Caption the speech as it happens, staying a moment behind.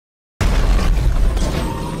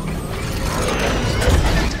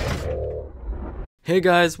Hey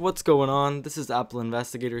guys, what's going on? This is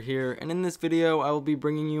AppleInvestigator here, and in this video I will be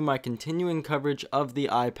bringing you my continuing coverage of the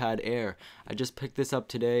iPad Air. I just picked this up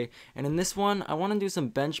today, and in this one I want to do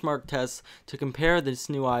some benchmark tests to compare this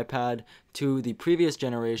new iPad to the previous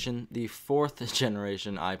generation, the 4th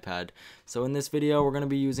generation iPad. So in this video we're going to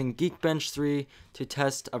be using Geekbench 3 to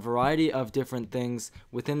test a variety of different things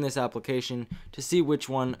within this application to see which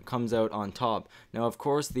one comes out on top. Now of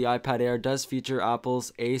course the iPad Air does feature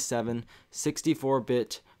Apple's A7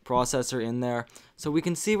 64-bit processor in there. So we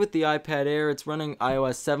can see with the iPad Air it's running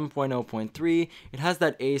iOS 7.0.3. It has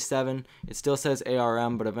that A7. It still says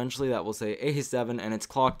ARM, but eventually that will say A7, and it's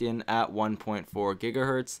clocked in at 1.4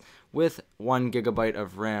 gigahertz with 1 gigabyte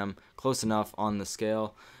of RAM, close enough on the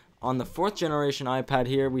scale. On the 4th generation iPad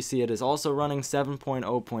here, we see it is also running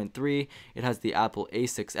 7.0.3. It has the Apple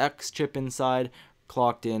A6X chip inside,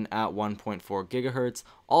 clocked in at 1.4 gigahertz,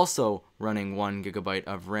 also running 1 gigabyte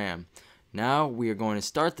of RAM. Now we are going to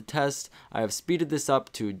start the test. I have speeded this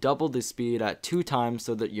up to double the speed at 2 times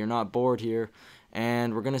so that you're not bored here.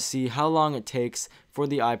 And we're going to see how long it takes for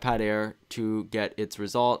the iPad Air to get its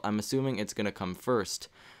result. I'm assuming it's going to come first.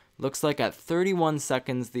 Looks like at 31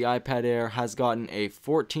 seconds, the iPad Air has gotten a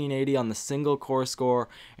 1480 on the single core score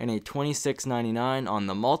and a 2699 on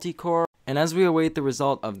the multi-core. And as we await the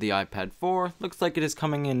result of the iPad 4, looks like it is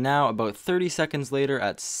coming in now about 30 seconds later.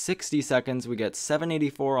 At 60 seconds, we get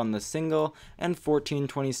 784 on the single and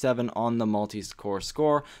 1427 on the multi-core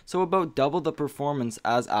score. So about double the performance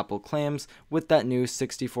as Apple claims with that new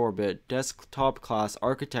 64-bit desktop class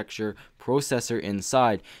architecture processor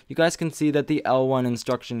inside. You guys can see that the L1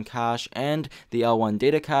 instruction cache and the L1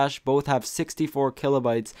 data cache both have 64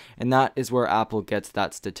 kilobytes, and that is where Apple gets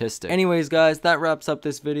that statistic. Anyways guys, that wraps up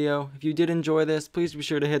this video. If you did enjoy this, please be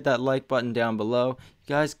sure to hit that like button down below.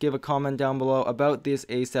 You guys give a comment down below about this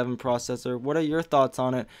A7 processor. What are your thoughts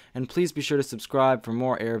on it? And please be sure to subscribe for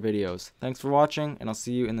more Air videos. Thanks for watching, and I'll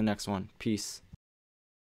see you in the next one. Peace.